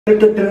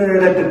Cuando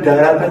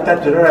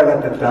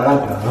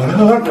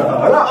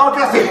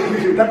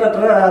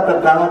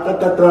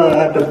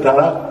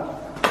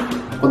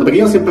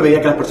pequeño siempre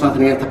veía que las personas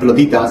tenían estas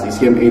pelotitas y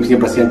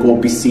siempre hacían como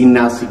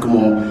piscinas y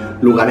como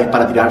lugares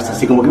para tirarse,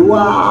 así como que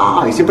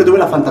 ¡guau! Y siempre tuve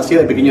la fantasía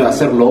de pequeño de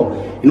hacerlo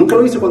y nunca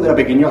lo hice cuando era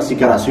pequeño, así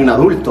que ahora soy un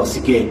adulto, así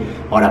que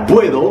ahora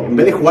puedo, en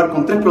vez de jugar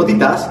con 3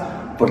 pelotitas,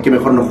 ¿por qué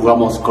mejor no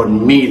jugamos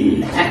con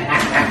 1000?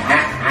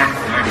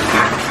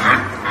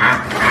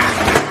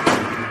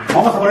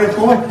 Vamos a poner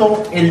todo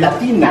esto en la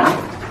tina.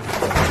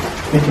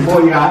 Es que puedo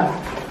llegar.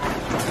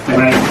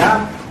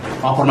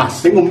 Vamos por más.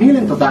 Tengo 1000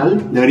 en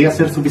total. Debería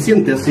ser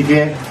suficiente, así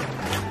que...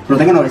 No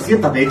tengo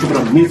 900 de hecho,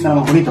 pero 1000 son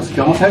más bonitos. Así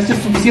que vamos a ver si es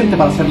suficiente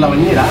para hacer la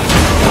bañera.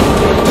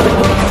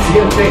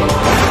 Siguiente.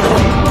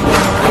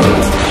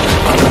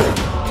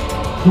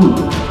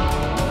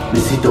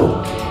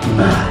 Necesito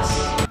más.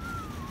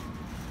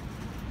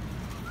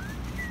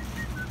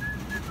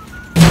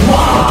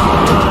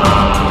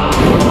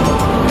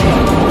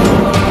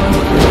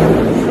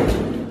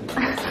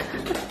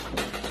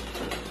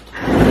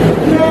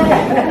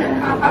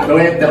 Me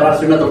voy a enterrar,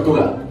 soy una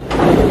tortuga.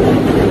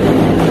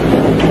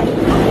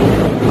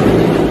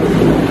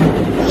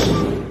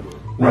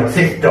 No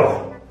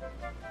existo.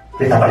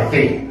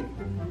 Desaparecí.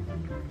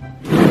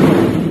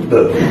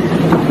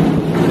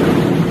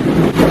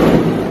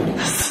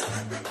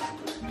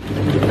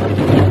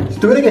 Si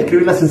tuviera que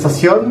escribir la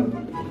sensación,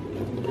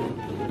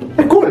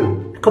 es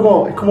cool. Es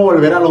como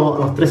volver a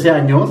los 13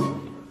 años.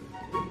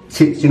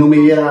 Si no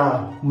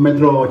midiera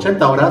 1,80 m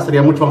ahora,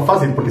 sería mucho más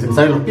fácil porque se me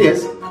salen los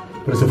pies.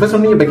 Pero si fuese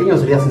un niño pequeño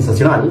sería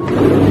sensacional.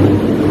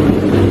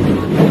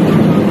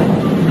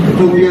 Después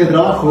de un día de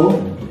trabajo,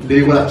 le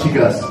digo a las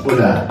chicas: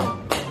 hola,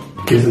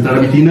 ¿quieres entrar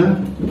a mi tina?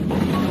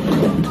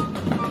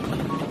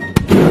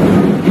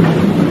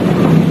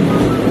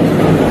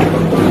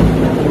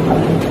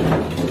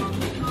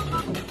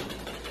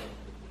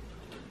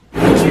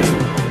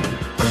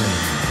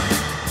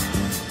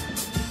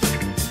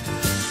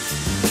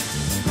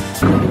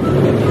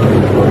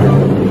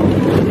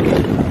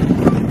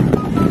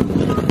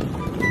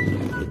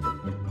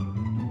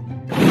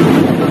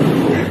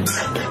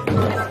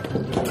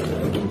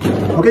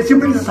 Ok,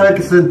 siempre quise saber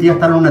qué se sentía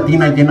estar en una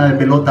tina llena de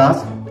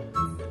pelotas.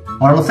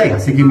 Ahora lo sé,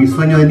 así que mi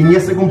sueño de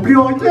niñez se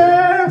cumplió.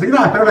 ¡Yeah! Así que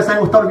nada, espero les haya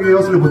gustado el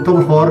video. Si les gustó,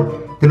 por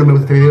favor, denle un me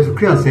gusta a este video y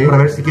suscríbanse para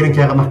ver si quieren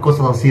que haga más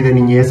cosas así de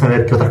niñez, a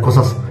ver qué otras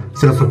cosas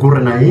se les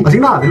ocurren ahí. Así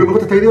que nada, denle un me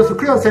gusta a este video,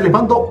 suscríbanse, les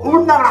mando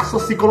un abrazo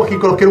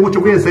psicológico, los quiero mucho,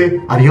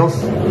 cuídense. Adiós.